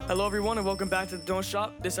Hello everyone and welcome back to the Don't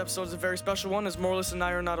Shop. This episode is a very special one as Morris and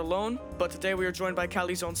I are not alone, but today we are joined by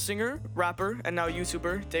Cali's own singer, rapper, and now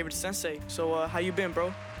YouTuber, DavidThaSensei. So how you been,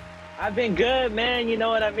 bro? I've been good, man. You know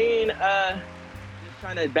what I mean? Just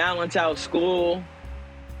trying to balance out school,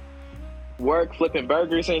 work, flipping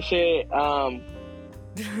burgers and shit.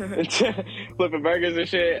 Flipping burgers and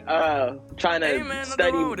shit. Trying to Hey man,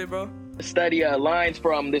 nothing wrong with it, bro. study lines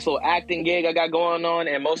from this little acting gig I got going on,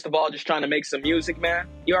 and most of all, just trying to make some music, man.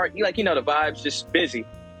 You the vibes, just busy.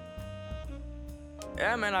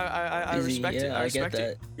 Yeah, man, I respect it. I respect get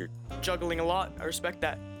it. You're juggling a lot. I respect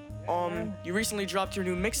that. You recently dropped your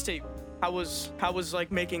new mixtape. How was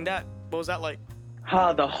like making that? What was that like?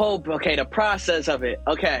 The process of it.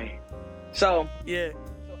 Okay, so Yeah.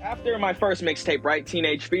 after my first mixtape, right,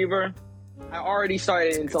 Teenage Fever, I already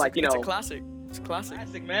started into It's a classic. It's a classic.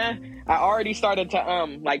 Classic, man. I already started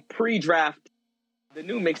to pre-draft the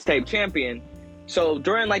new mixtape, Champion. So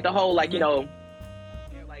during the whole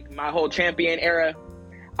my whole Champion era,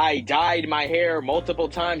 I dyed my hair multiple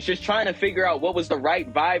times just trying to figure out what was the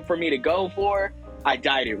right vibe for me to go for. I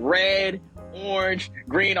dyed it red, orange,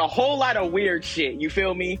 green, a whole lot of weird shit. You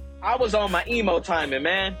feel me? I was on my emo timing,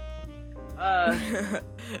 man. I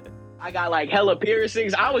got hella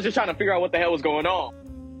piercings. I was just trying to figure out what the hell was going on.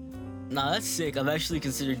 Nah, that's sick. I've actually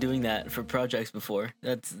considered doing that for projects before.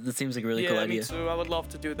 That seems like a really cool idea. Me too. I would love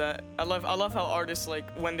to do that. I love how artists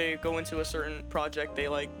when they go into a certain project,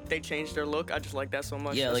 they change their look. I just like that so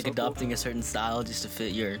much. Yeah, That's so adopting cool. a certain style just to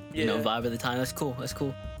fit your vibe at the time. That's cool.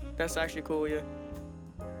 That's actually cool, yeah.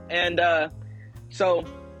 And so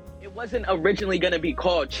it wasn't originally gonna be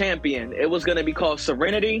called Champion. It was gonna be called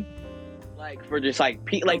Serenity.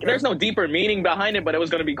 There's no deeper meaning behind it, but it was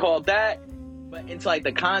gonna be called that. But into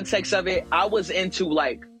the context of it, I was into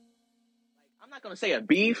I'm not gonna say a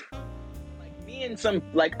beef. Me and some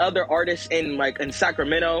other artists in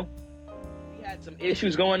Sacramento, we had some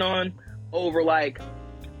issues going on over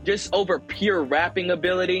just over pure rapping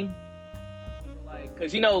ability.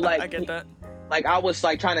 Cause I get that. I was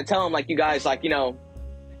trying to tell him you guys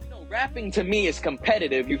rapping to me is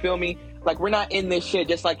competitive. You feel me? We're not in this shit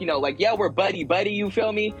just yeah, we're buddy, you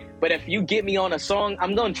feel me? But if you get me on a song,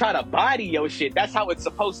 I'm gonna try to body your shit. That's how it's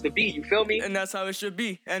supposed to be, you feel me? And that's how it should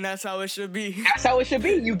be. That's how it should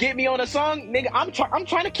be. You get me on a song, nigga, I'm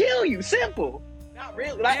trying to kill you. Simple. Not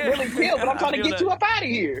really kill, but I'm trying to get you up out of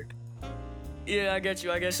here. Yeah, I get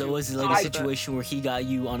you. So was it a situation where he got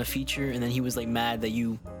you on a feature and then he was mad that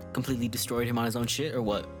you completely destroyed him on his own shit, or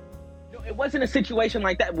what? No, it wasn't a situation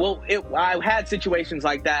like that. Well, I had situations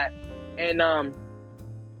like that. And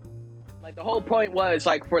the whole point was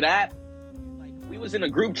for that, we was in a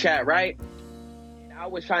group chat, right? And I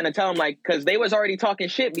was trying to tell them because they was already talking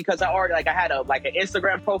shit because I already I had an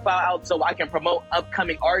Instagram profile out so I can promote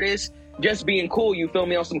upcoming artists, just being cool, you feel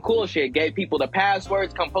me, on some cool shit. Gave people the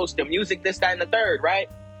passwords, come post the music, this, that, and the third, right?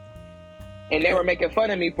 And they were making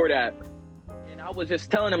fun of me for that. And I was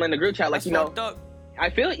just telling them in the group chat Up.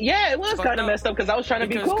 I feel it was kind of messed up because I was trying to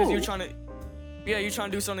be cool. Because you're trying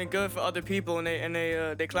to do something good for other people and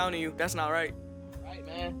they clowning you. That's not right. Right,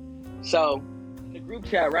 man. So, in the group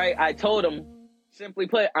chat, right, I told them, simply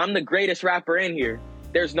put, I'm the greatest rapper in here.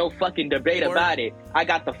 There's no fucking debate about it. I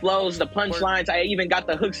got the flows, the punchlines, I even got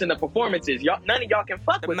the hooks and the performances. None of y'all can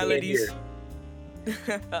fuck with melodies. me in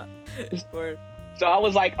here. So I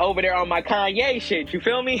was over there on my Kanye shit, you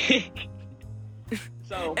feel me?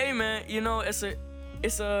 So hey man,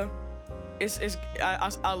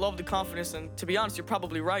 I love the confidence, and to be honest, you're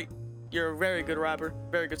probably right. You're a very good rapper,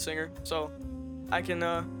 very good singer. So I can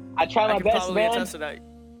I try my best, probably man. attest to that.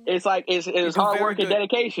 It's hard work and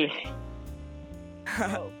dedication.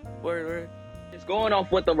 Word. Just going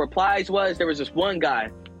off what the replies was, there was this one guy,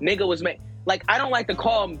 nigga was I don't like to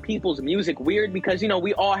call people's music weird because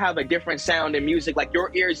we all have a different sound in music.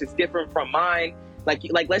 Your ears is different from mine.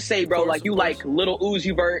 Let's say, bro, you like Lil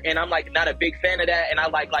Uzi Vert, and I'm not a big fan of that, and I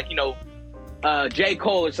like J.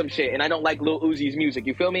 Cole or some shit, and I don't like Lil Uzi's music,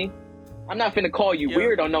 you feel me? I'm not finna call you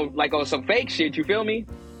weird on on some fake shit, you feel me?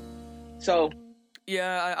 So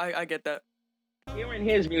yeah, I get that. Hearing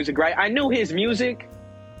his music, right? I knew his music,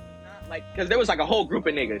 because there was a whole group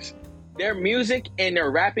of niggas. Their music and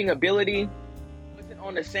their rapping ability wasn't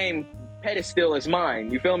on the same pedestal as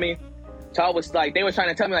mine, you feel me? So I was they were trying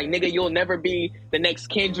to tell me nigga, you'll never be the next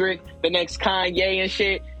Kendrick, the next Kanye and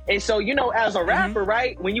shit. And so, as a rapper,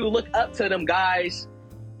 right, when you look up to them guys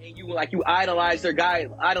and you idolize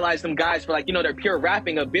them guys for their pure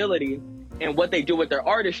rapping ability and what they do with their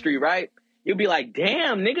artistry, right? You'll be like,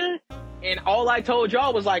 damn, nigga. And all I told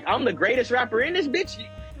y'all was I'm the greatest rapper in this bitch.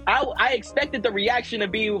 I expected the reaction to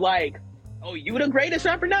be Oh, you the greatest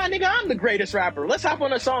rapper? Nah, nigga, I'm the greatest rapper. Let's hop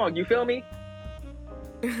on a song. You feel me?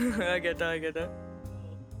 I get that.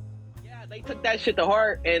 Yeah, they took that shit to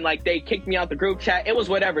heart and like they kicked me out the group chat. It was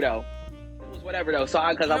whatever though. So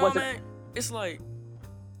because I wasn't. Man, it's like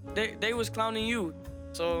they was clowning you.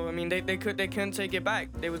 So I mean they couldn't take it back.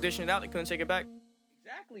 They was dishing it out. They couldn't take it back.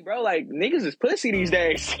 Exactly, bro. Like niggas is pussy these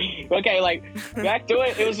days. Okay, like back to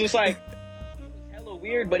it. It was just like it was hella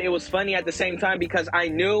weird, but it was funny at the same time because I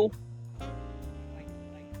knew.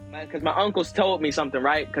 Because my uncles told me something,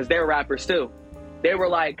 right? Because they're rappers too. They were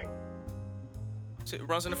like, it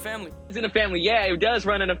runs in the family. It's in the family. Yeah, it does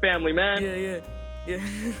run in the family, man. Yeah.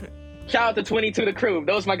 Shout out to 22 the crew.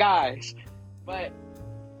 Those my guys. But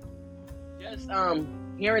just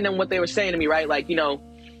hearing them what they were saying to me, right? Like, you know,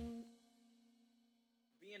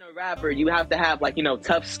 being a rapper, you have to have like, you know,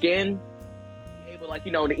 tough skin. Be able like,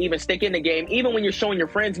 you know, to even stick in the game. Even when you're showing your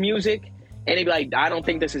friends music and they be like, I don't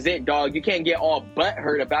think this is it, dog. You can't get all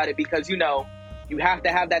butthurt about it because, you know, you have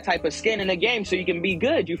to have that type of skin in the game so you can be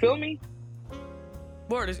good. You feel me?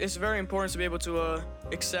 Word, it's very important to be able to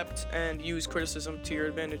accept and use criticism to your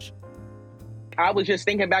advantage. I was just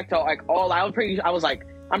thinking back to like I'm pretty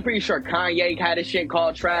sure Kanye had his shit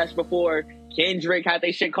called trash before. Kendrick had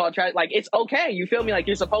their shit called trash. Like, it's okay. You feel me? Like,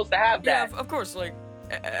 you're supposed to have that. Yeah, of course. Like,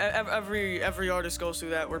 every artist goes through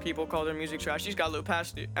that where people call their music trash. You just gotta look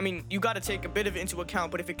past it. I mean, you gotta take a bit of it into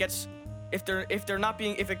account, but if it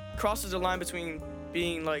crosses the line between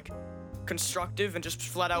being like constructive and just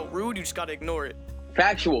flat out rude, you just gotta ignore it.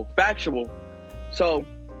 Factual. So,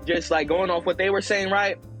 just like going off what they were saying,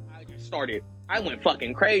 right? I went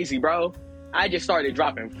fucking crazy, bro. I just started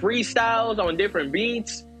dropping freestyles on different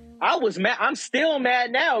beats. I was mad. I'm still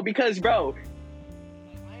mad now because, bro,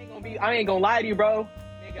 I ain't gonna lie to you, bro.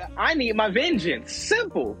 Nigga, I need my vengeance.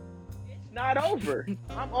 Simple. It's not over.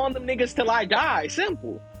 I'm on them niggas till I die.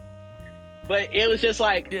 Simple. But it was just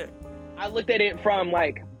like, yeah. I looked at it from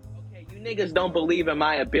like, okay, you niggas don't believe in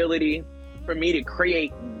my ability for me to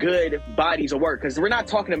create good bodies of work. Because we're not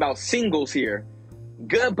talking about singles here.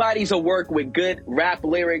 Good bodies of work with good rap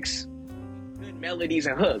lyrics, good melodies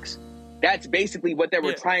and hooks. That's basically what they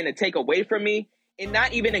were trying to take away from me. And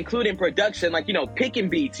not even including production, like, you know, picking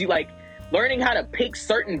beats. You like learning how to pick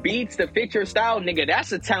certain beats to fit your style, nigga.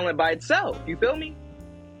 That's a talent by itself. You feel me?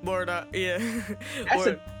 Word, yeah.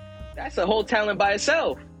 That's a whole talent by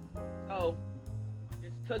itself. So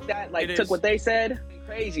just took that, like, took what they said,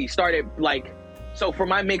 crazy. Started like, so for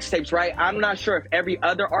my mixtapes, right? I'm not sure if every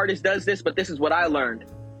other artist does this, but this is what I learned.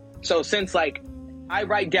 So since like I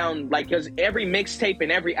write down, like, because every mixtape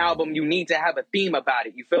and every album, you need to have a theme about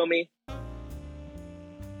it. You feel me?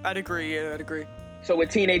 I'd agree. Yeah, I'd agree. So with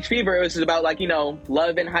Teenage Fever, it was about like, you know,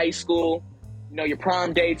 love in high school, you know, your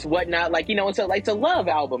prom dates, whatnot. Like, you know, it's a love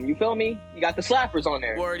album. You feel me? You got the slappers on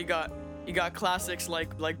there. Word, you got classics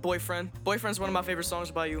like Boyfriend. Boyfriend's one of my favorite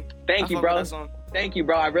songs by you. Thank you, bro. Thank you,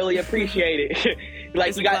 bro. I really appreciate it.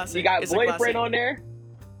 Like, you got Boyfriend on there.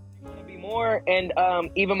 You wanna be more, and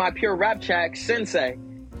even my pure rap track, Sensei.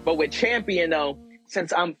 But with Champion though,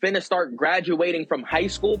 since I'm finna start graduating from high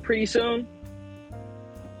school pretty soon,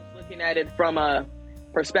 looking at it from a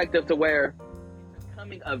perspective to where it's a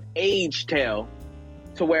coming of age tale,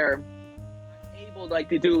 to where I'm able like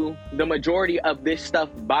to do the majority of this stuff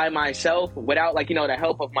by myself without like, you know, the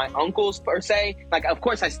help of my uncles per se. Like, of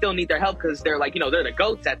course I still need their help because they're like, you know, they're the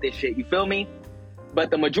goats at this shit. You feel me? But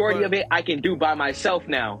the majority of it I can do by myself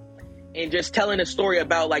now. And just telling a story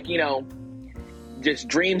about like, you know, just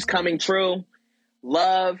dreams coming true,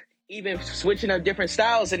 love, even switching up different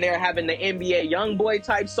styles in there, having the NBA Youngboy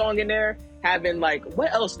type song in there, having like,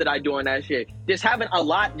 what else did I do on that shit? Just having a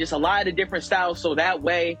lot of different styles, so that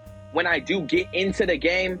way when I do get into the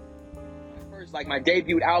game, first like my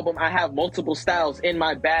debut album, I have multiple styles in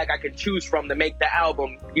my bag I can choose from to make the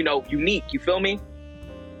album, you know, unique. You feel me?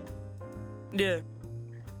 Yeah.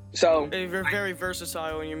 So you're very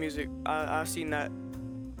versatile in your music. I've seen that.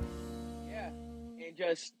 Yeah, and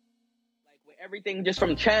just everything just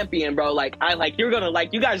from Champion, bro. Like,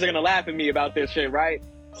 you guys are gonna laugh at me about this shit, right?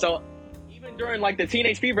 So even during like the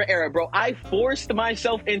Teenage Fever era, bro, I forced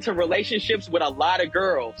myself into relationships with a lot of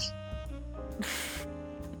girls.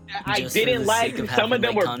 I didn't like. Some of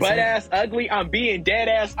them were butt ass ugly. I'm being dead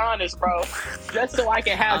ass honest, bro. Just so I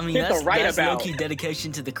can have shit to write about. That's low-key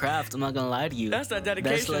dedication to the craft. I'm not gonna lie to you. That's that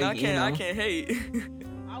dedication. Like, I can't hate.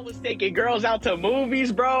 I was taking girls out to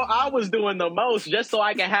movies, bro. I was doing the most just so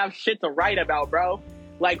I can have shit to write about, bro.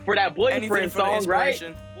 Like for that Boyfriend song, right?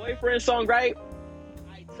 Boyfriend song, right?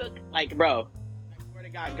 I took like, bro. I swear to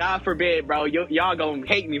God, God forbid, bro. Y'all gonna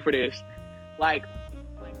hate me for this. Like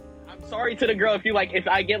I'm sorry to the girl if you like, if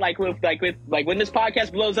I get like with when this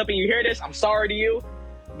podcast blows up and you hear this, I'm sorry to you.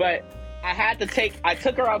 But I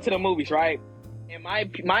took her out to the movies, right? And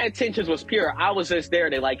my intentions was pure. I was just there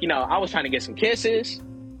to like, you know, I was trying to get some kisses.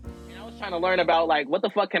 And I was trying to learn about like, what the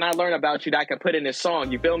fuck can I learn about you that I can put in this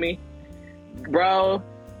song? You feel me? Bro,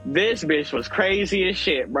 this bitch was crazy as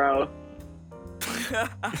shit, bro.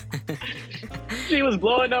 She was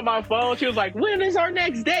blowing up my phone. She was like, when is our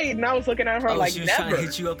next date? And I was looking at her like, she was never. trying to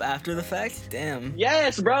hit you up after the fact? Damn.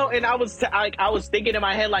 Yes, bro. And I was thinking in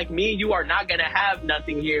my head like, me and you are not gonna have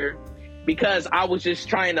nothing here, because I was just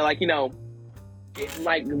trying to like, you know,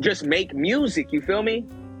 just make music. You feel me?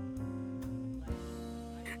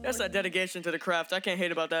 That's that dedication to the craft. I can't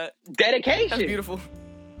hate about that. Dedication. That's beautiful.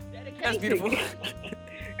 Dedication. That's beautiful.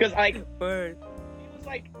 Because like, Word. he was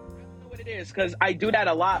like, I don't know what it is, because I do that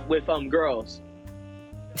a lot with girls.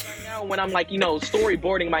 Right now, when I'm like, you know,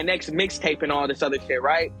 storyboarding my next mixtape and all this other shit,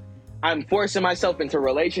 right? I'm forcing myself into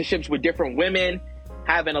relationships with different women,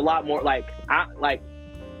 having a lot more man,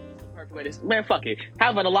 fuck it,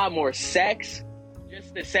 having a lot more sex,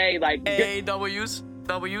 just to say like W's.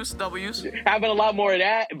 Having a lot more of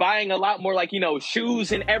that, buying a lot more like, you know,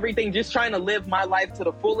 shoes and everything, just trying to live my life to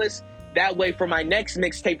the fullest. That way, for my next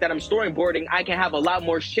mixtape that I'm storyboarding, I can have a lot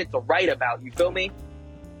more shit to write about. You feel me?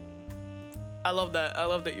 I love that. I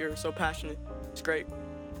love that you're so passionate. It's great.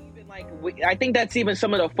 Even like, I think that's even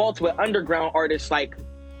some of the faults with underground artists, like,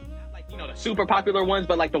 not like, you know, the super popular ones,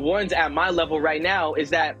 but like the ones at my level right now,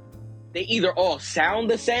 is that they either all sound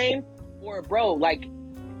the same, or bro, like,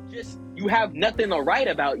 just you have nothing to write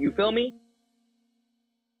about. You feel me?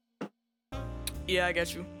 Yeah, I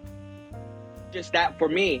get you. Just that for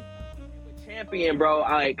me. With Champion, bro,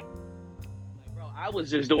 I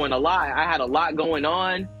was just doing a lot. I had a lot going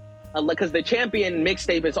on. Because the Champion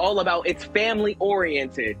mixtape is all about, it's family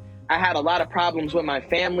oriented. I had a lot of problems with my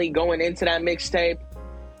family going into that mixtape,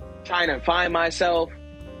 trying to find myself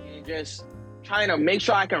and just trying to make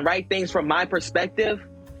sure I can write things from my perspective,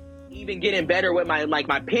 even getting better with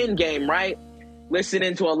my pen game, right?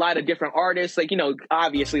 Listening to a lot of different artists, like, you know,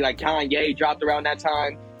 obviously like Kanye dropped around that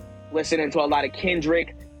time, listening to a lot of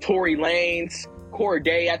Kendrick, Tory Lanez,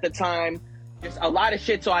 Corday at the time. Just a lot of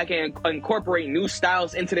shit so I can incorporate new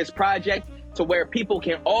styles into this project to where people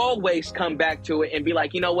can always come back to it and be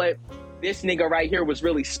like, you know what? This nigga right here was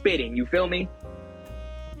really spitting. You feel me?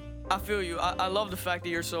 I feel you. I love the fact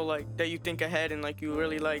that you're so like, that you think ahead and like you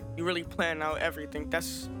really plan out everything.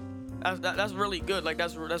 That's really good. Like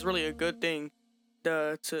that's really a good thing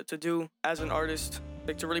to do as an artist.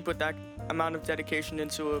 Like to really put that amount of dedication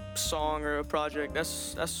into a song or a project.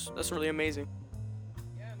 That's really amazing.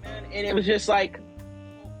 Man, and it was just like the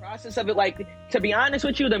whole process of it. Like, to be honest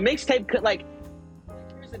with you, the mixtape could like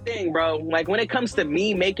here's the thing, bro. Like when it comes to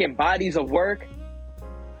me making bodies of work,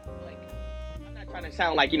 like I'm not trying to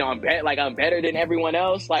sound like, you know, I'm better than everyone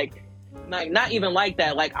else. Like not even like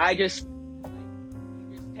that. Like it just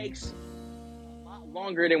takes a lot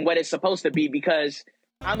longer than what it's supposed to be, because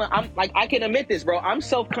I'm like, I can admit this, bro. I'm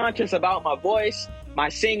self-conscious about my voice, my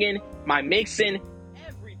singing, my mixing.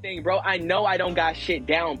 Bro, I know I don't got shit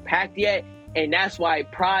down packed yet, and that's why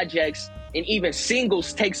projects and even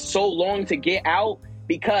singles take so long to get out,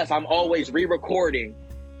 because I'm always re-recording,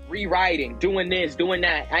 rewriting, doing this, doing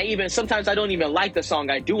that. Sometimes I don't even like the song.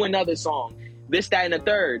 I do another song, this, that, and the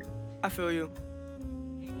third. I feel you.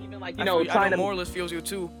 Even like, you know, I know Morless feels you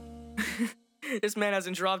too. This man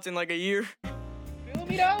hasn't dropped in like a year. Feel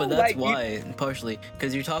me though? But that's like, why, partially,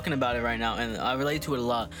 because you're talking about it right now, and I relate to it a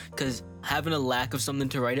lot, because having a lack of something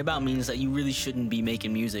to write about means that you really shouldn't be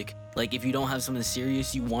making music. Like, if you don't have something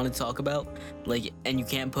serious you want to talk about, like, and you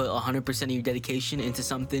can't put 100% of your dedication into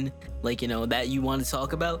something, like, you know, that you want to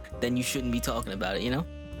talk about, then you shouldn't be talking about it, you know?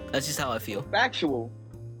 That's just how I feel. Factual.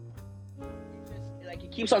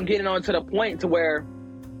 It keeps on getting on to the point to where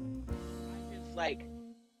I just like,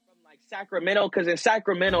 from like Sacramento, because in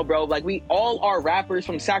Sacramento, bro, like all our rappers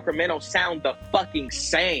from Sacramento sound the fucking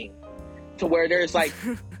same, to where there's like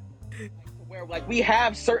where like we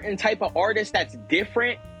have certain type of artists that's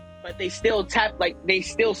different, but they still they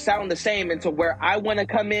still sound the same. And to where I want to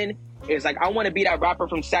come in is like, I want to be that rapper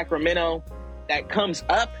from Sacramento that comes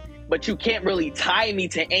up, but you can't really tie me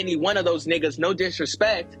to any one of those niggas, no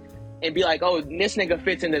disrespect, and be like, oh, this nigga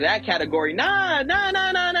fits into that category. Nah,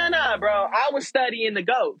 bro. I was studying the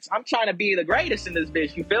GOATs. I'm trying to be the greatest in this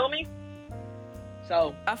bitch. You feel me?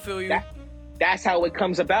 So I feel you. That's how it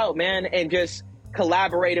comes about, man. And just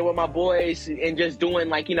collaborating with my boys and just doing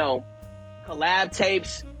like, you know, collab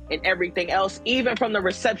tapes and everything else, even from the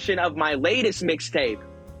reception of my latest mixtape,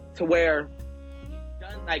 to where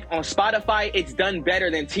done, like on Spotify, it's done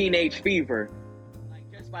better than Teenage Fever.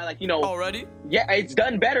 Like just by Already? yeah, it's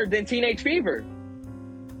done better than Teenage Fever.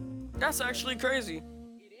 That's actually crazy.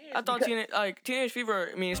 It is, I thought because- Teenage Fever.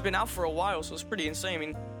 I mean, it's been out for a while, so it's pretty insane. I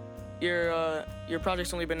mean, your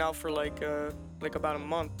project's only been out for like about a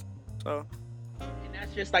month, so and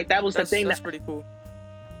that's just like that was the thing that's that pretty cool.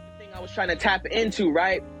 thing I was trying to tap into,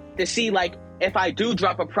 right? To see like if I do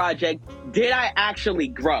drop a project, did I actually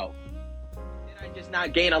grow? Did I just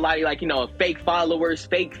not gain a lot of fake followers,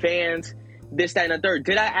 fake fans, this, that, and the third?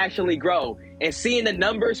 Did I actually grow? And seeing the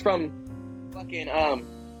numbers from fucking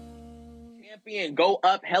Champion go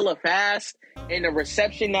up hella fast, and the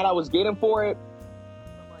reception that I was getting for it,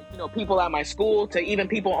 from people at my school to even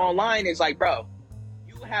people online, is like, bro,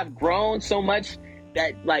 you have grown so much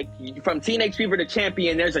that from Teenage Fever to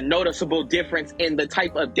Champion, there's a noticeable difference in the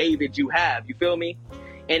type of David you have. You feel me?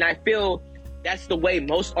 And I feel that's the way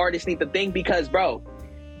most artists need to think, because, bro,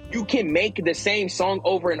 you can make the same song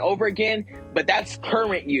over and over again, but that's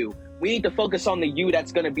current you. We need to focus on the you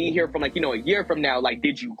that's going to be here from a year from now. Like,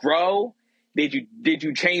 did you grow? Did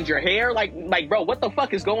you change your hair? Like, bro, what the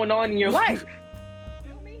fuck is going on in your life?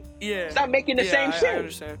 You feel me? Yeah. Stop making the same shit. I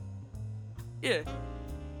understand. Yeah.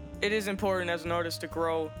 It is important as an artist to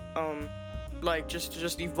grow,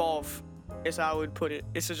 just evolve is how I would put it.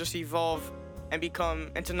 It's to just evolve and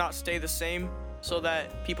to not stay the same, so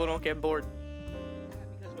that people don't get bored.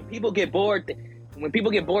 Because when people get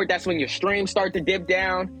bored, that's when your streams start to dip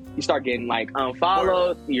down. You start getting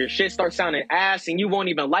unfollowed, your shit starts sounding ass, and you won't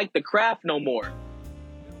even like the craft no more.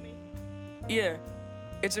 You feel me? Yeah.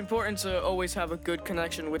 It's important to always have a good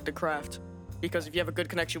connection with the craft, because if you have a good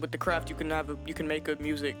connection with the craft, you can make good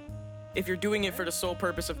music. If you're doing it for the sole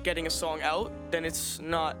purpose of getting a song out, then it's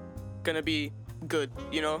not gonna be good,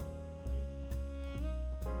 you know?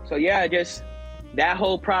 So yeah, just that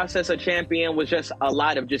whole process of Champion was just a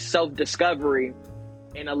lot of just self-discovery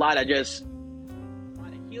and a lot of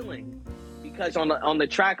healing. Because on my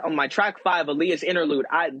track 5, Aaliyah's interlude,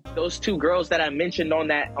 those two girls that I mentioned on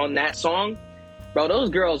that song, bro, those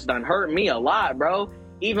girls done hurt me a lot, bro.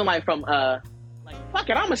 Even from fuck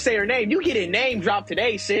it, I'm gonna say her name. You get a name drop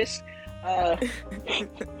today, sis.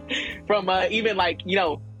 From even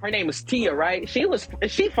her name was Tia, right?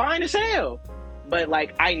 She fine as hell. But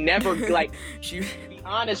I never to be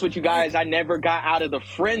honest with you guys, I never got out of the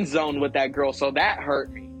friend zone with that girl, so that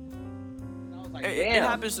hurt me. I was like, damn. It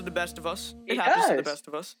happens to the best of us. It happens to does. the best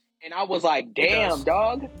of us. And I was like, damn,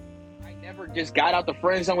 dog. I never just got out the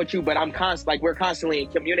friend zone with you, but we're constantly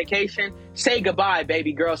in communication. Say goodbye,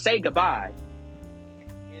 baby girl. Say goodbye.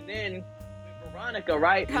 And then with Veronica,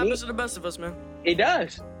 right? It happens to the best of us, man. It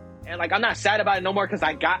does. And I'm not sad about it no more, because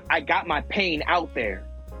I got my pain out there.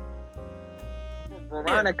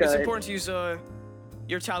 Veronica, it's important to use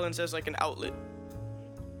your talents as an outlet.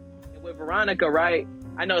 With Veronica, right?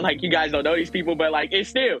 I know you guys don't know these people, but it's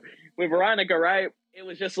still with Veronica, right? It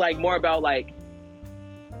was just more about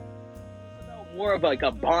more of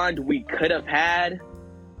a bond we could have had.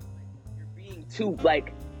 You're being too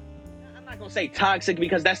I'm not gonna say toxic,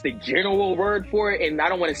 because that's the general word for it, and I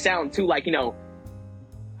don't want to sound too I don't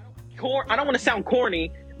want to sound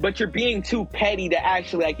corny, but you're being too petty to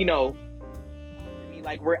actually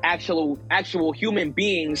we're actual human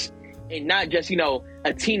beings, and not just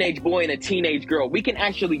a teenage boy and a teenage girl. We can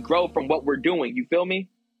actually grow from what we're doing. You feel me?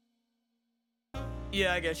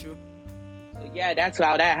 Yeah, I get you. So yeah, that's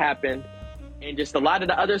how that happened. And just a lot of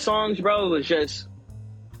the other songs, bro, was just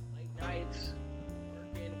late nights,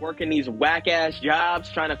 working these whack ass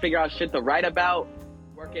jobs, trying to figure out shit to write about.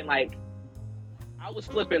 Working I was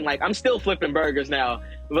flipping I'm still flipping burgers now,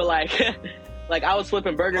 but I was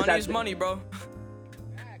flipping burgers. Money is money, bro.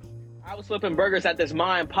 I was flipping burgers at this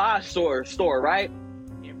Ma and Pa store, right?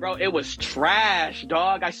 And bro, it was trash,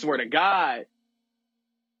 dog. I swear to God.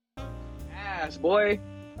 Ass, boy.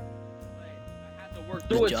 But I had to work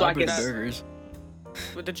through it so I could. Burgers.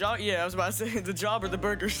 With the job, yeah, I was about to say the job or the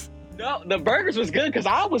burgers. No, the burgers was good because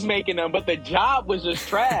I was making them, but the job was just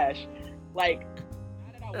trash. How did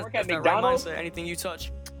I work at McDonald's? Right mindset, anything you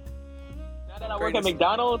touch. Now that I work at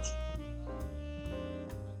McDonald's.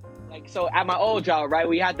 So at my old job, right,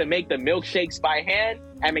 we had to make the milkshakes by hand.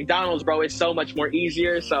 At McDonald's, bro, it's so much more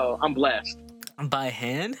easier, so I'm blessed. By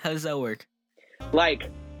hand? How does that work?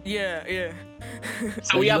 Yeah.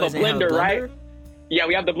 So we have a blender, right? Yeah,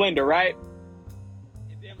 we have the blender, right?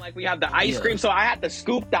 And then we have the ice cream. So I had to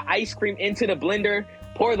scoop the ice cream into the blender,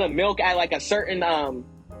 pour the milk at a certain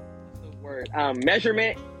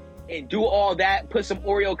measurement, and do all that, put some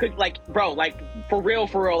Oreo cookies, for real,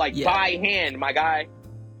 by hand, my guy.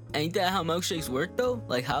 Ain't that how milkshakes work though?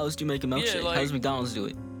 How else do you make a milkshake? How does McDonald's do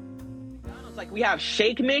it? McDonald's It's like we have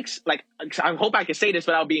Shake Mix. Like, I hope I can say this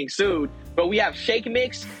without being sued, but we have Shake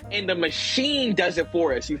Mix, and the machine does it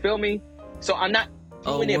for us. You feel me? So I'm not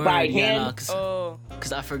doing it by hand.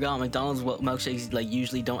 Because I forgot McDonald's milkshakes like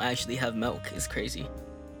usually don't actually have milk. It's crazy.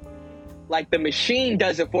 Like the machine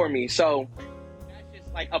does it for me. So that's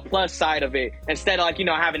just like a plus side of it. Instead of like,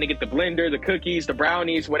 having to get the blender, the cookies, the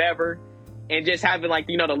brownies, whatever, and just having like,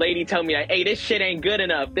 the lady tell me like, hey, this shit ain't good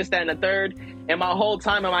enough, this, that, and the third. And my whole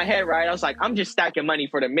time in my head, right, I was like, I'm just stacking money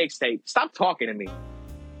for the mixtape. Stop talking to me.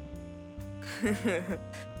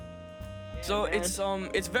 So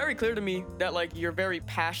it's very clear to me that like you're very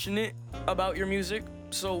passionate about your music.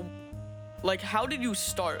 So like how did you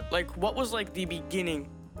start? Like what was like the beginning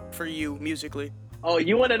for you musically? Oh,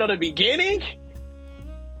 you want to know the beginning?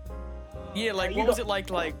 Yeah, like what was it like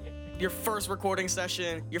your first recording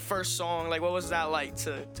session, your first song? Like what was that like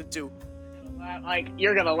to do? Like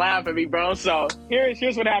you're gonna laugh at me, bro. So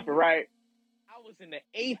here's what happened, right? I was in the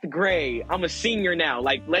 8th grade. I'm a senior now.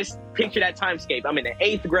 Like let's picture that timescape. I'm in the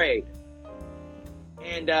 8th grade.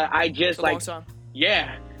 And I just like,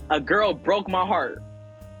 yeah, a girl broke my heart.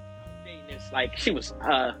 Like she was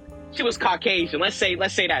Caucasian. Let's say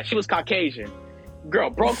that she was Caucasian. Girl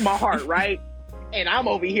broke my heart, right? And I'm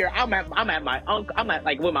over here. I'm at my uncle. I'm at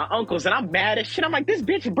like with my uncles, and I'm mad as shit. I'm like, this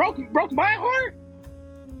bitch broke my heart.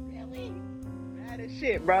 Really? Mad as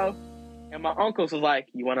shit, bro. And my uncles was like,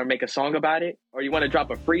 you want to make a song about it, or you want to drop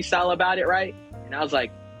a freestyle about it, right? And I was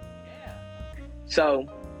like, yeah. So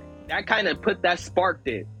that kind of sparked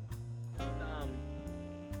it.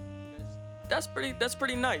 That's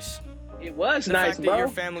pretty nice. It was the nice, fact bro. That your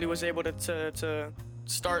family was able to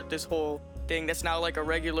start this whole thing that's now like a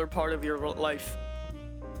regular part of your life.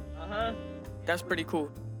 That's pretty cool.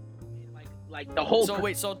 Like the whole. So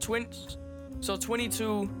wait, so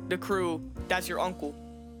 22, the crew, that's your uncle.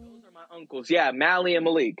 Those are my uncles. Yeah, Mally and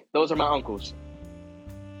Malik. Those are my uncles.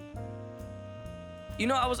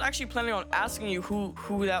 I was actually planning on asking you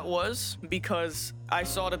who that was because I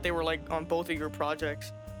saw that they were like on both of your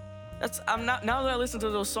projects. Now that I listen to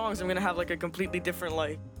those songs, I'm gonna have like a completely different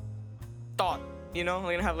like thought. I'm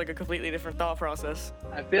gonna have like a completely different thought process.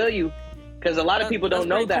 I feel you, because a lot of people don't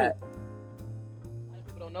know that. Cool. A lot of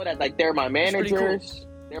people don't know that. Like they're my managers, cool.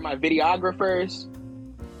 They're my videographers,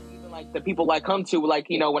 even like the people I come to, like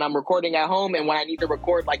when I'm recording at home and when I need to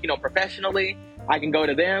record like professionally, I can go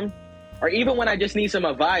to them. Or even when I just need some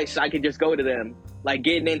advice, I can just go to them. Like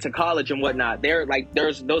getting into college and whatnot. They're like,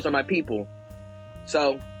 those are my people.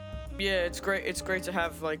 So. Yeah, it's great. It's great to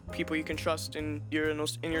have like people you can trust in your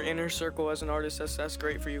inner circle as an artist. That's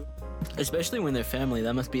great for you. Especially when they're family,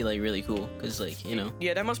 that must be like really cool. Cause like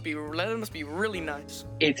Yeah, that must be really nice.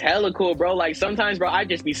 It's hella cool, bro. Like sometimes, bro, I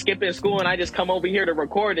just be skipping school and I just come over here to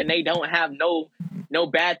record, and they don't have no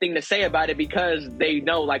bad thing to say about it because they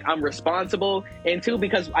know like I'm responsible, and two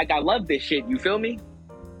because like I love this shit. You feel me?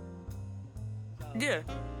 Yeah,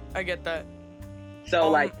 I get that. So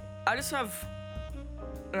like, I just have.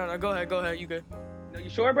 No, go ahead. You good? No, you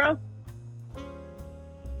sure, bro?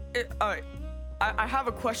 All right. I have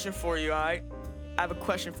a question for you, all right? I have a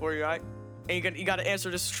question for you, all right? And you got to answer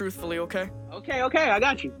this truthfully, okay? Okay, I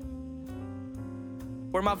got you.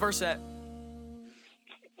 Where my verse at?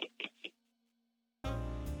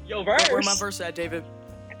 Yo, verse. Where my verse at, David?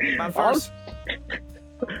 My verse.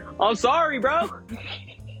 I'm sorry, bro.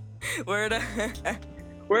 Where it at?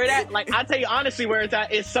 Where it at? Like, I tell you honestly where it's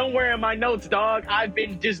at. It's somewhere in my notes, dog. I've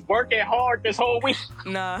been just working hard this whole week.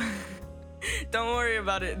 Nah. Don't worry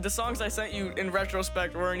about it. The songs I sent you in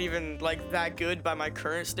retrospect weren't even like that good by my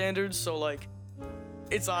current standards, so like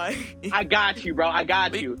it's alright. I got you, bro. I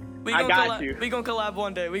got you. We gonna collab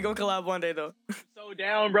one day though. So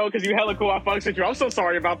down, bro, because you hella cool. I fucks with you. I'm so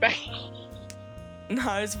sorry about that.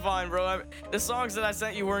 Nah, it's fine, bro. The songs that I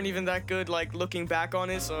sent you weren't even that good, like looking back on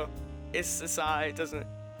it, so it's alright. It doesn't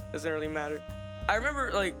really matter. I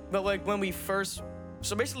remember when we first.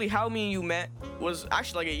 So basically, how me and you met was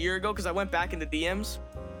actually like a year ago because I went back in the DMs.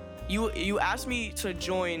 You asked me to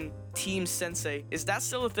join Team Sensei. Is that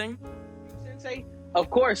still a thing? Sensei? Of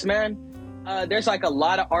course, man. There's like a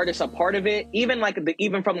lot of artists a part of it. Even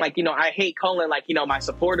from I hate calling my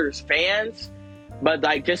supporters fans, but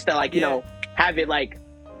like just to have it like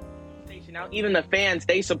station out. Even the fans,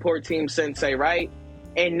 they support Team Sensei, right?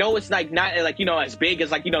 And no, it's like not like as big as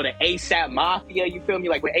the ASAP Mafia. You feel me?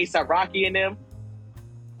 Like with ASAP Rocky and them.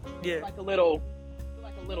 Yeah. Like a little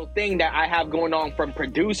thing that I have going on from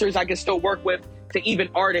producers I can still work with to even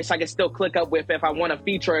artists I can still click up with if I want a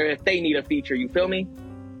feature or if they need a feature. You feel me?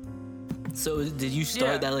 So did you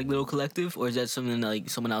start that little collective, or is that something that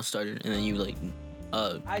someone else started and then you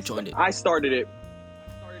joined it? I started it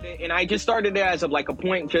And I just started it as of like a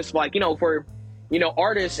point, just like, for,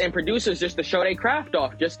 artists and producers just to show their craft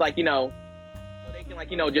off, just like, so they can like,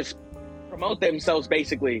 just promote themselves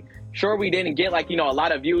basically. Sure, we didn't get like, a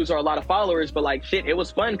lot of views or a lot of followers, but like shit, it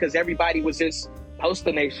was fun because everybody was just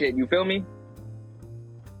posting their shit. You feel me?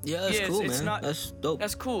 Yeah, that's cool, man. That's dope.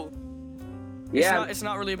 That's cool. Yeah. It's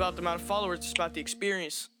not really about the amount of followers, it's about the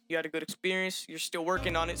experience. You had a good experience, you're still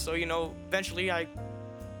working on it, so eventually I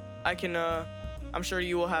can I'm sure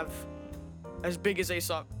you will have as big as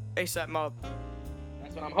ASAP Mob.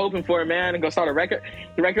 That's what I'm hoping for, man. And go start the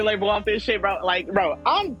record label off this shit, bro. Like, bro,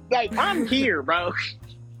 I'm here, bro.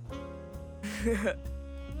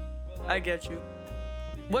 I get you.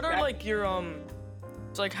 What are like your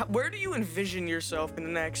it's like where do you envision yourself in the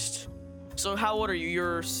next? So how old are you?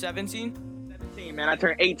 You're 17? 17, man. I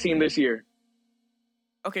turned 18 this year.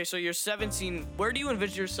 Okay, so you're 17. Where do you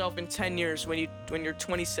envision yourself in 10 years when you're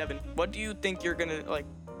 27? What do you think you're gonna like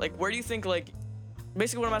where do you think like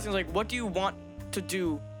basically what I'm asking is like what do you want to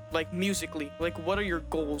do like musically? Like what are your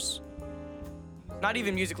goals? Not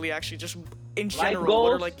even musically actually, just in general.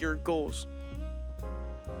 What are like your goals?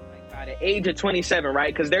 By the age of 27,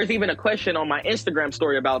 right? Because there's even a question on my Instagram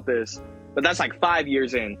story about this, but that's like 5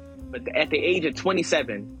 years in. But at the age of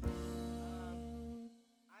 27,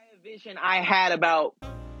 I had about,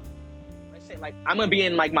 let's say, like, I'm gonna be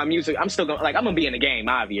in like my music. I'm gonna be in the game,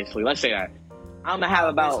 obviously. Let's say that I'm gonna have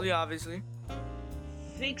about obviously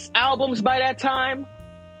 6 albums by that time.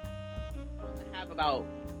 I'm gonna have about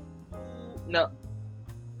 3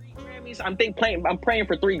 Grammys. I'm praying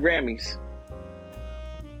for 3 Grammys.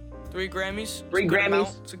 3 Grammys. 3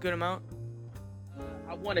 Grammys. It's a good amount.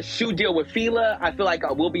 I want a shoe deal with Fila. I feel like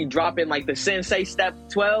we'll be dropping like the Sensei Step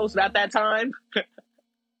 12s at that time.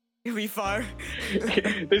 It'll be fire.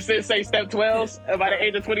 The Sensei Step 12s by the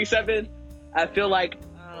age of 27. I feel like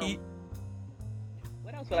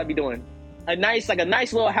what else would I be doing? A nice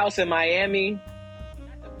little house in Miami.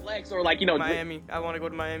 Not to flex or like, Miami. I want to go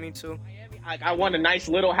to Miami too. I want a nice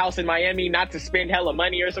little house in Miami, not to spend hella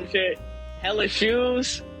money or some shit. Hella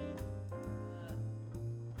shoes.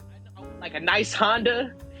 Like a nice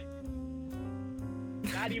Honda.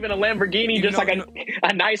 Not even a Lamborghini, just like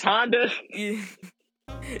a nice Honda. Yeah.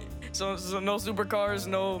 So no supercars,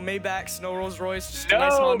 no Maybachs, no Rolls Royce, just a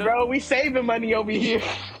nice Honda. Bro, we saving money over here.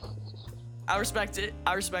 I respect it.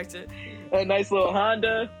 A nice little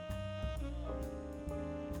Honda.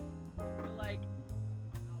 Like,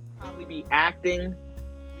 I'll probably be acting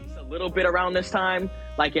at least a little bit around this time,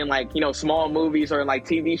 like in like small movies or in like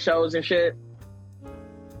TV shows and shit.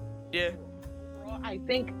 Yeah. I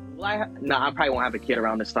think I probably won't have a kid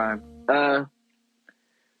around this time.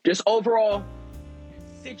 Just overall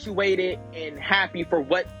situated and happy for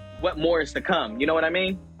what more is to come. You know what I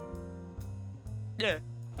mean? Yeah.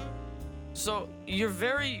 So you're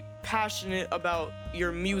very passionate about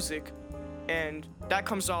your music, and that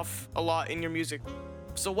comes off a lot in your music.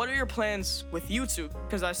 So what are your plans with YouTube?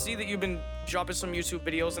 Because I see that you've been dropping some YouTube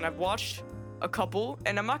videos, and I've watched a couple,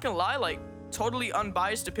 and I'm not gonna lie, like, totally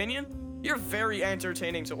unbiased opinion, you're very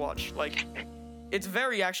entertaining to watch. Like, it's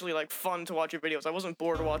very actually like fun to watch your videos. I wasn't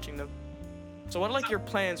bored watching them. So what are like your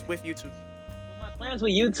plans with YouTube? My plans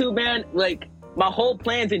with YouTube, man, like my whole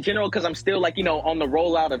plans in general, because I'm still like, on the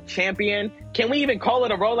rollout of Champion. Can we even call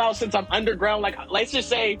it a rollout since I'm underground? Like, let's just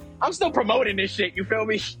say I'm still promoting this shit, you feel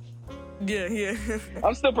me? Yeah.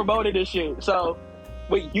 I'm still promoting this shit. So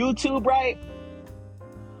with YouTube, right?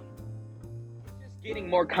 Just getting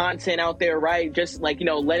more content out there, right? Just like,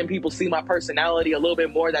 letting people see my personality a little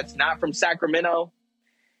bit more that's not from Sacramento.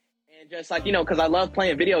 And just like, because I love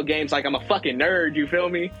playing video games. Like, I'm a fucking nerd, you feel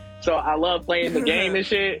me? So I love playing the game and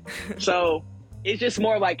shit. So it's just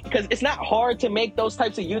more like, because it's not hard to make those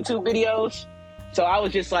types of YouTube videos. So I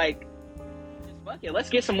was just like, fuck it, let's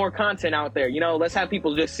get some more content out there. Let's have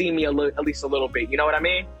people just see me at least a little bit. You know what I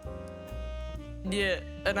mean? Yeah,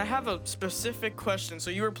 and I have a specific question. So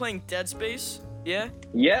you were playing Dead Space, yeah?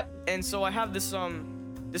 Yep. And so I have this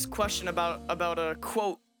question about a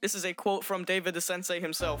quote. This is a quote from DavidThaSensei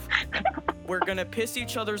himself. We're gonna piss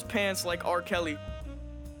each other's pants like R. Kelly.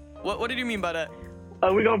 What did you mean by that?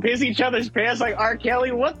 We gonna piss each other's pants like R.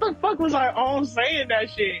 Kelly? What the fuck was I on saying that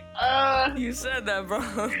shit? You said that, bro.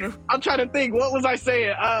 I'm trying to think. What was I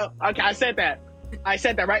saying? Okay, I said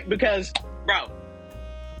that, right? Because, bro,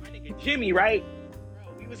 my nigga Jimmy, right?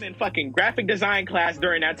 Bro, we was in fucking graphic design class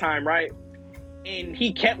during that time, right? And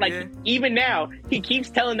he kept, like, even now, he keeps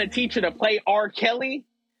telling the teacher to play R. Kelly.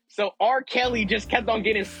 So R. Kelly just kept on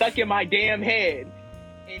getting stuck in my damn head.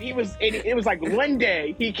 And it was like one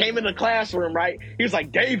day he came in the classroom, right? He was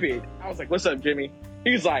like, David. I was like, what's up, Jimmy?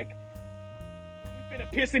 He was like, Gonna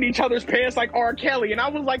piss in each other's pants like R. Kelly, and I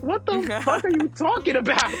was like, "What the fuck are you talking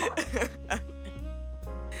about?"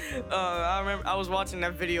 I remember I was watching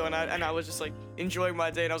that video and I was just like enjoying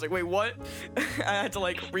my day and I was like, wait, what? I had to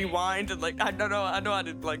like rewind and like I know how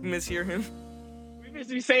to like mishear him. We just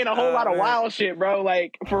be saying a whole lot of wild shit, bro.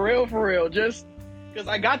 Like for real, just because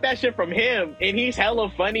I got that shit from him, and he's hella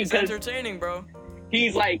funny. It's entertaining, bro.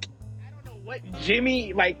 He's like, I don't know what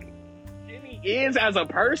Jimmy is as a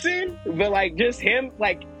person, but like just him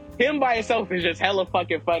by himself is just hella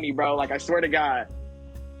fucking funny, bro. Like I swear to God,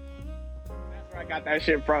 that's where I got that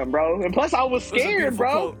shit from, bro. And plus I was scared,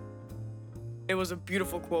 bro. Quote. It was a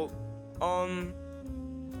beautiful quote. I'm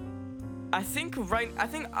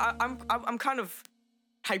kind of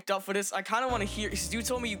hyped up for this. I kind of want to hear. You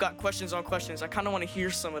told me you got questions on questions. I kind of want to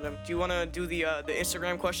hear some of them. Do you want to do the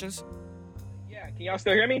Instagram questions? Yeah. Can y'all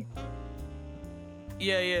still hear me?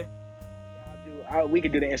 Yeah. We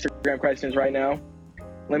could do the Instagram questions right now.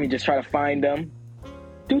 Let me just try to find them.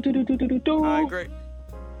 All right, great.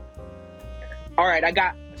 All right,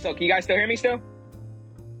 so can you guys still hear me still?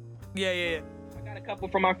 Yeah. I got a couple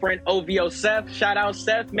from my friend OVO Seth. Shout out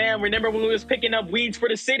Seth, man. Remember when we was picking up weeds for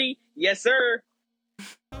the city? Yes, sir.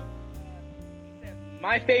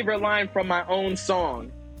 My favorite line from my own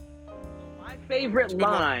song. My favorite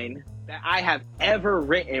line that I have ever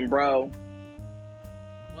written, bro,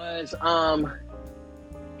 was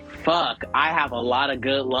fuck, I have a lot of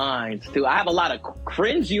good lines too. I have a lot of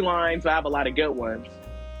cringy lines, but I have a lot of good ones.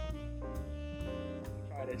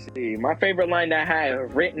 Try to see. My favorite line that I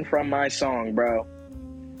have written from my song, bro.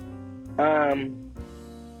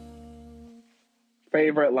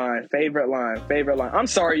 Favorite line. I'm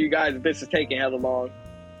sorry, you guys, if this is taking hella long.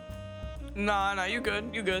 Nah, you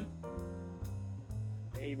good.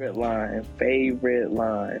 Favorite line.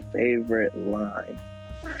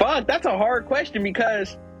 Fuck, that's a hard question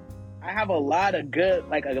because I have a lot of good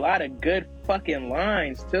fucking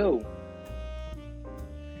lines too.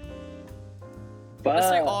 But let's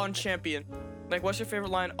say on Champion. Like, what's your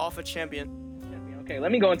favorite line off of Champion? Okay,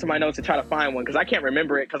 let me go into my notes and try to find one because I can't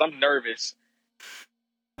remember it because I'm nervous.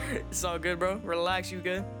 It's all good, bro. Relax, you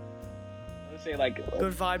good? Let's say like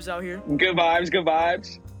good vibes out here. Good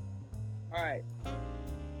vibes. All right.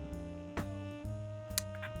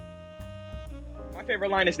 My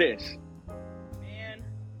favorite line is this. Man,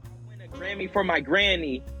 I win a Grammy for my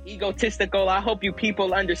granny. Egotistical, I hope you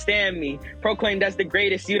people understand me. Proclaim that's the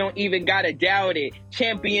greatest, you don't even gotta doubt it.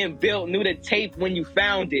 Champion built, knew the tape when you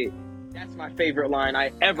found it. That's my favorite line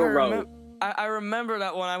I ever wrote. I remember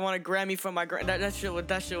that one. I won a Grammy from my granny. That shit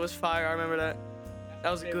was fire. I remember that. That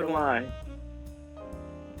was a good line.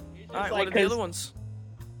 All right, what are the other ones?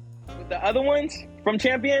 The other ones from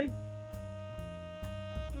Champion?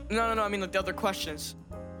 No. I mean, like the other questions.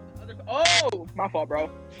 Oh, my fault, bro.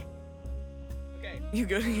 Okay. You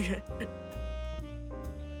good?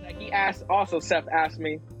 Like Seth asked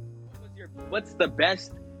me, what's the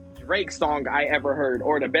best Drake song I ever heard,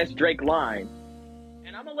 or the best Drake line?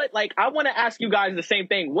 And I'm gonna I want to ask you guys the same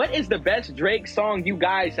thing. What is the best Drake song you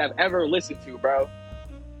guys have ever listened to, bro?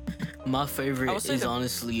 My favorite is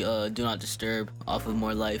honestly Do Not Disturb off of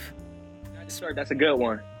More Life. Do Not Disturb, that's a good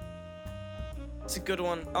one. It's a good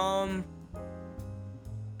one. I'm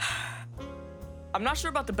not sure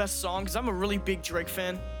about the best song because I'm a really big Drake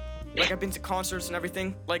fan. Like, I've been to concerts and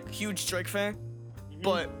everything. Like, huge Drake fan. Mm-hmm.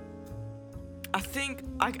 But I think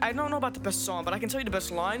I don't know about the best song, but I can tell you the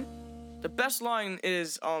best line. The best line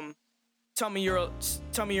is tell me you're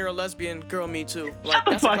a lesbian, girl, me too. Like, shut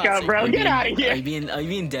the fuck up, bro. Get out of here. Are you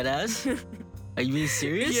being dead ass? Are you being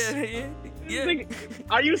serious? Yeah.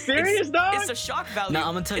 Are you serious, dog? It's a shock value. No,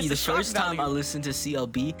 I'm gonna tell you, the first time I listened to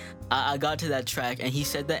CLB, I got to that track and he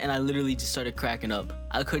said that and I literally just started cracking up.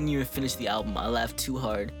 I couldn't even finish the album. I laughed too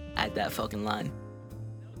hard at that fucking line.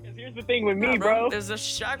 Because here's the thing with me, bro. There's a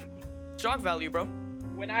shock value, bro.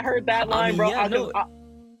 When I heard that line, bro, I was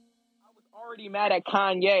already mad at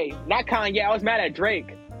Kanye. Not Kanye, I was mad at Drake.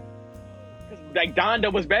 Because, like,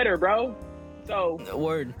 Donda was better, bro. So,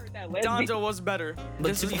 word. Donda was better.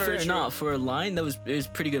 But to be fair, not for a line, it was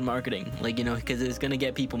pretty good marketing. Like, you know, because it's gonna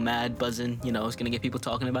get people mad, buzzing. You know, it's gonna get people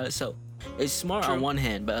talking about it. So, it's smart on one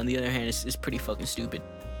hand, but on the other hand, it's pretty fucking stupid.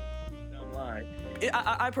 Don't lie.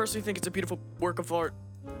 I personally think it's a beautiful work of art.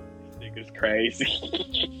 This nigga's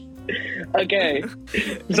crazy. Okay,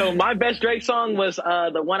 so my best Drake song was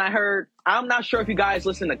the one I heard. I'm not sure if you guys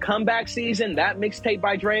listen to Comeback Season, that mixtape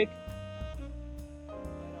by Drake.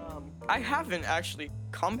 I haven't actually.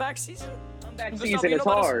 Comeback Season? Comeback Season is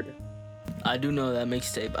hard. I do know that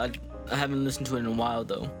mixtape. I haven't listened to it in a while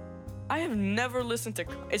though. I have never listened to.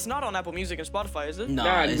 It's not on Apple Music and Spotify, is it?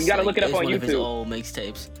 Nah, you gotta look it up on YouTube. One of his old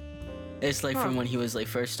mixtapes. It's like from when he was like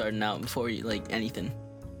first starting out, before he, like anything.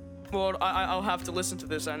 Well, I'll have to listen to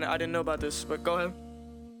this. I didn't know about this, but go ahead.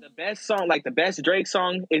 The best song, like the best Drake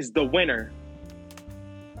song, is "The Winner."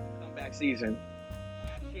 Comeback season.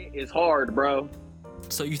 That shit is hard, bro.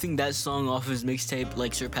 So you think that song off his mixtape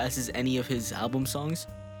like surpasses any of his album songs?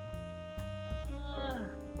 I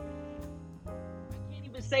can't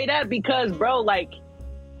even say that because, bro, like,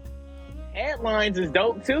 Headlines is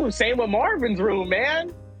dope too. Same with Marvin's Room,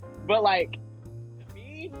 man. But like, to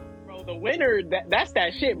me, bro, The Winner, that's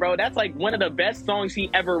that shit, bro. That's like one of the best songs he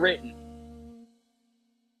ever written.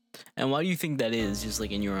 And why do you think that is, just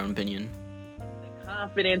like in your own opinion? The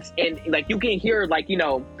confidence and like you can hear like, you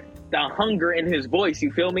know, the hunger in his voice,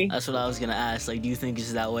 you feel me? That's what I was gonna ask. Like, do you think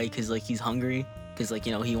it's that way because like he's hungry? Because like,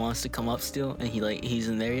 you know, he wants to come up still and he's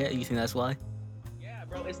in there yet? You think that's why? Yeah,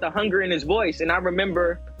 bro, it's the hunger in his voice. And I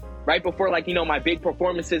remember right before like, you know, my big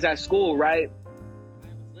performances at school, right? I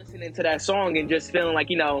was listening to that song and just feeling like,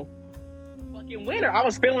 you know, fucking winner. I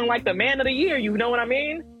was feeling like the man of the year, you know what I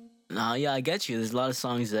mean? Nah, yeah, I get you. There's a lot of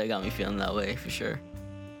songs that got me feeling that way, for sure.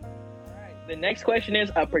 All right, the next question is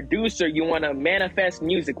a producer you want to manifest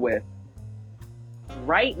music with.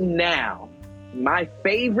 Right now, my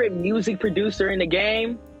favorite music producer in the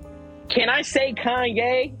game, can I say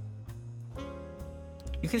Kanye?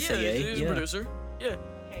 You can say he's a producer. Yeah.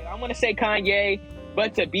 Okay, I'm going to say Kanye,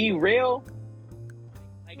 but to be real,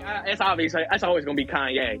 like it's obvious, like, that's always going to be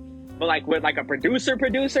Kanye. But like with like a producer,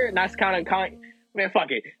 that's kind of Kanye. Man,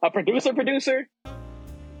 fuck it. A producer,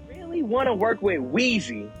 really want to work with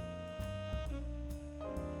Weezy.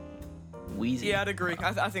 Weezy. Yeah, I'd agree.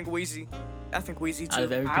 I think Weezy. I think Weezy Out of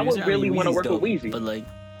too. every I would producer, really want to Weezy's work dope, with Weezy. But like,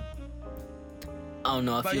 I don't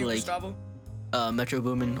know. I About feel you, like Gustavo? Metro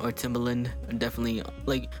Boomin or Timbaland are definitely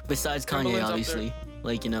like, besides Kanye, Timbaland's up obviously.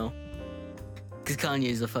 Like, you know, because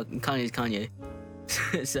Kanye's Kanye.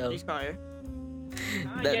 So He's Kanye.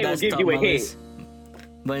 Kanye will that's give top you of a my hit. list.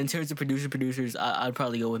 But in terms of producers, I'd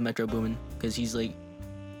probably go with Metro Boomin because he's like,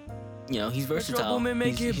 you know, he's versatile. Boomin,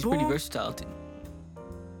 make he's it pretty boom. versatile too.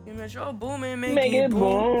 You Metro Boomin, make Make it it boom.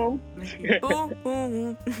 boom. Make it boom,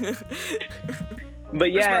 boom.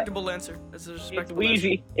 But yeah, Respectable answer. That's a it's respectable answer.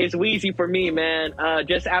 Weezy. It's Weezy for me, man.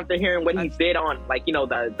 Just after hearing what he did on, like, you know,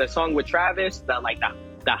 the song with Travis, the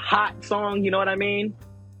hot song, you know what I mean?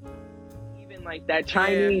 Even like that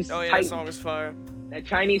Chinese Yeah. Oh yeah, type, that song is fire. that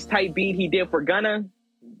Chinese type beat he did for Gunna.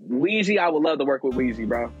 Weezy, I would love to work with Weezy,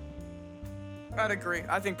 bro. I'd agree.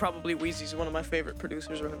 I think probably Weezy's one of my favorite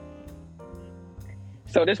producers. Right?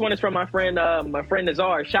 So this one is from my friend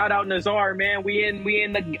Nazar. Shout out Nazar, man. We in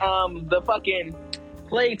the fucking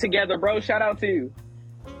play together, bro. Shout out to you.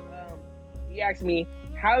 He asked me,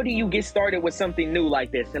 how do you get started with something new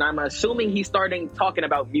like this? And I'm assuming he's starting talking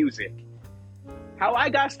about music. How I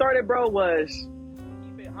got started, bro, was,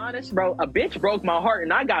 keep it honest, bro, a bitch broke my heart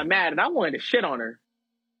and I got mad and I wanted to shit on her.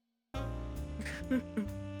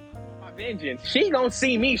 My vengeance. She gonna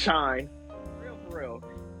see me shine. For real.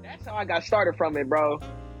 That's how I got started from it, bro.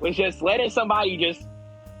 Was just letting somebody just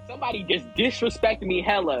disrespect me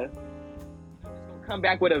hella. I'm just gonna come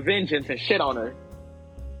back with a vengeance and shit on her.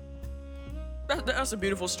 That's a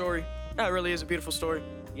beautiful story. That really is a beautiful story.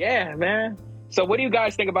 Yeah, man. So what do you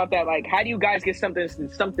guys think about that? Like, how do you guys get something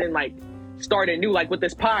like started new, like with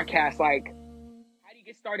this podcast? Like, how do you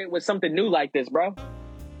get started with something new like this, bro?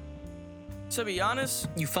 To be honest,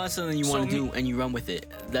 You find something you want to do and you run with it.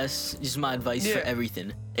 That's just my advice for Yeah.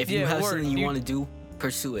 everything. If you Yeah, have word. something you You- want to do,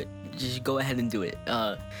 pursue it. Just go ahead and do it.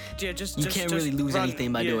 yeah, just You can't really lose run.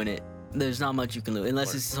 anything by Yeah. doing it. There's not much you can lose,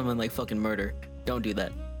 unless it's something like fucking murder. Don't do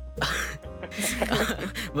that.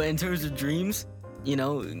 But in terms of dreams, you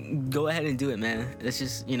know, go ahead and do it, man. It's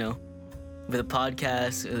just, you know, with a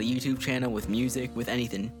podcast, a YouTube channel, with music, with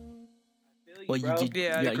anything. Well, bro.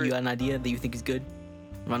 Yeah, I agree. you got an idea that you think is good?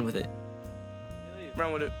 Run with it.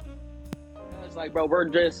 Run with it. It's like, bro, we're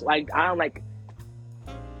just like,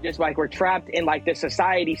 we're trapped in like the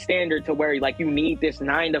society standard to where like you need this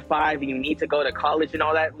 9 to 5 and you need to go to college and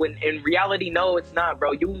all that. When in reality, no, it's not,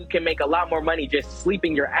 bro. You can make a lot more money just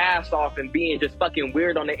sleeping your ass off and being just fucking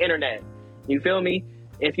weird on the internet. You feel me?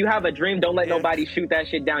 If you have a dream, don't let nobody shoot that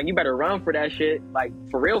shit down. You better run for that shit. Like,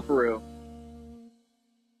 for real, for real.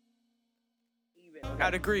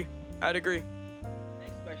 I'd agree.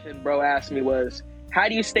 Next question bro asked me was, how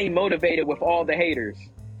do you stay motivated with all the haters?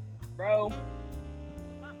 Bro,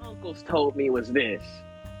 what my uncles told me was this.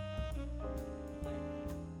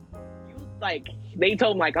 They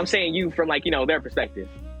told me, like, I'm saying you from, like, you know, their perspective.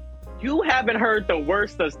 You haven't heard the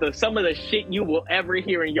worst of some of the shit you will ever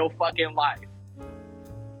hear in your fucking life.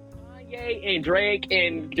 Kanye and Drake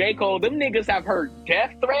and J. Cole, them niggas have heard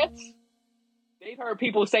death threats. They've heard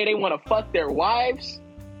people say they want to fuck their wives.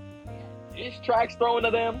 Diss tracks thrown to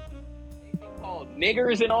them. They've been called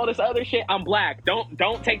niggers and all this other shit. I'm black.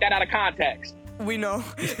 Don't take that out of context. We know.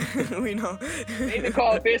 We know. They've been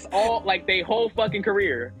called this all like their whole fucking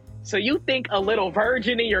career. So you think a little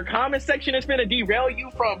virgin in your comment section is gonna derail you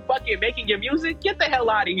from fucking making your music? Get the hell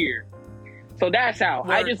out of here. So that's how.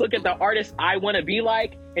 I just look at the artists I want to be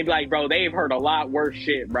like and be like, bro, they've heard a lot worse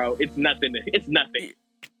shit, bro. It's nothing. It's nothing.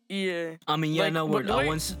 Yeah. I mean, yeah, Like, no word.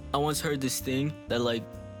 but I once heard this thing that like,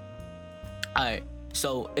 all right.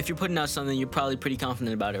 So if you're putting out something, you're probably pretty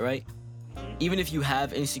confident about it, right? Even if you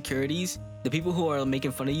have insecurities, the people who are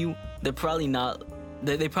making fun of you, they're probably not.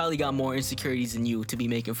 They probably got more insecurities than you to be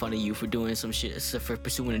making fun of you for doing some shit, for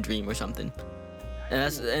pursuing a dream or something.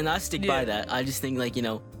 And I stick by that. I just think like, you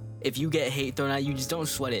know, if you get hate thrown at you, just don't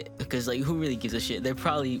sweat it, because like who really gives a shit? They're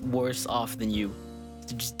probably worse off than you.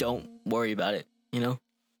 So just don't worry about it, you know?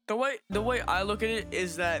 The way I look at it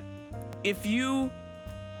is that if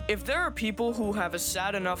there are people who have a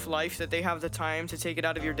sad enough life that they have the time to take it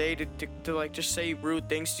out of your day to like just say rude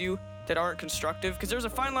things to you that aren't constructive, because there's a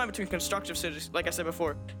fine line between constructive, like I said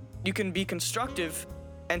before. You can be constructive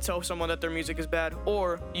and tell someone that their music is bad,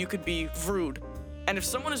 or you could be rude. And if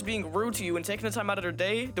someone is being rude to you and taking the time out of their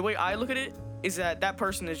day, the way I look at it is that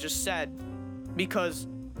person is just sad. Because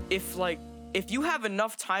if you have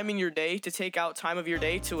enough time in your day to take out time of your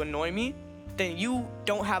day to annoy me, then you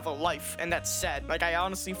don't have a life, and that's sad. Like, I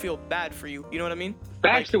honestly feel bad for you. You know what I mean?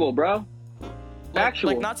 Factual, bro.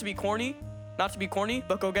 Factual. Like, not to be corny,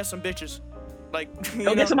 but go get some bitches. Like,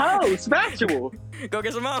 go get some hoes. Factual. Go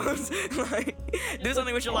get some hoes. Like, do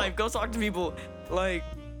something with your life. Go talk to people. Like,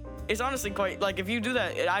 it's honestly quite, like, if you do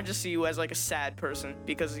that, I just see you as, like, a sad person,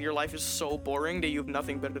 because your life is so boring that you have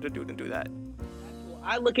nothing better to do than do that.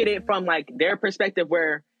 I look at it from, like, their perspective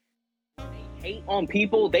where they hate on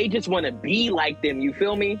people. They just want to be like them. You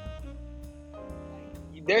feel me?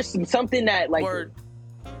 There's something that, like,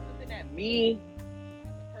 something that me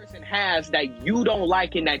has that you don't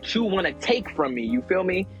like and that you want to take from me. You feel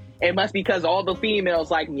me? It must be because all the females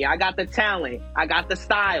like me. I got the talent. I got the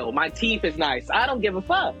style. My teeth is nice. I don't give a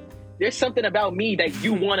fuck. There's something about me that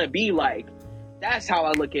you want to be like. That's how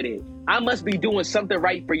I look at it. I must be doing something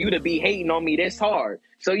right for you to be hating on me this hard.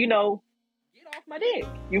 So, you know, get off my dick.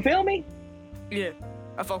 You feel me? Yeah,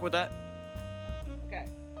 I fuck with that. Okay.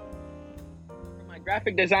 For my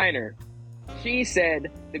graphic designer, she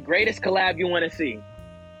said the greatest collab you want to see.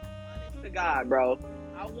 To God, bro,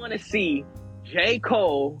 I want to see J.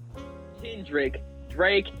 Cole, Kendrick,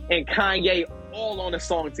 Drake, and Kanye all on a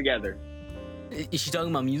song together. Is she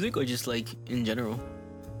talking about music or just like in general?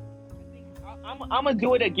 I'm gonna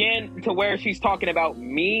do it again to where she's talking about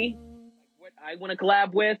me, what I want to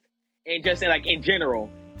collab with, and just like in general.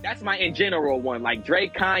 That's my in general one, like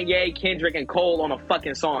Drake, Kanye, Kendrick, and Cole on a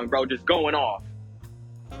fucking song, bro, just going off.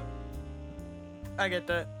 I get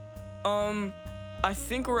that. I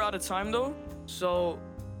think we're out of time though, so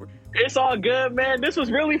it's all good, man. This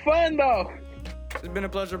was really fun though. It's been a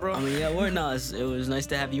pleasure, bro. I mean, yeah, we're not. It was nice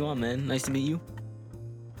to have you on, man. Nice to meet you.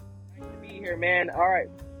 Nice to be here, man. All right,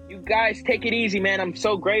 you guys take it easy, man. I'm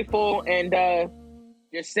so grateful, and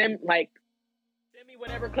just send me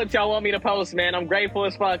whatever clips y'all want me to post, man. I'm grateful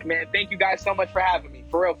as fuck, man. Thank you guys so much for having me.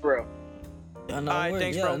 For real, for real. Yeah, no, all right,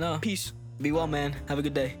 thanks, yeah, bro. No. Peace. Be well, man. Have a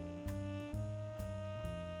good day.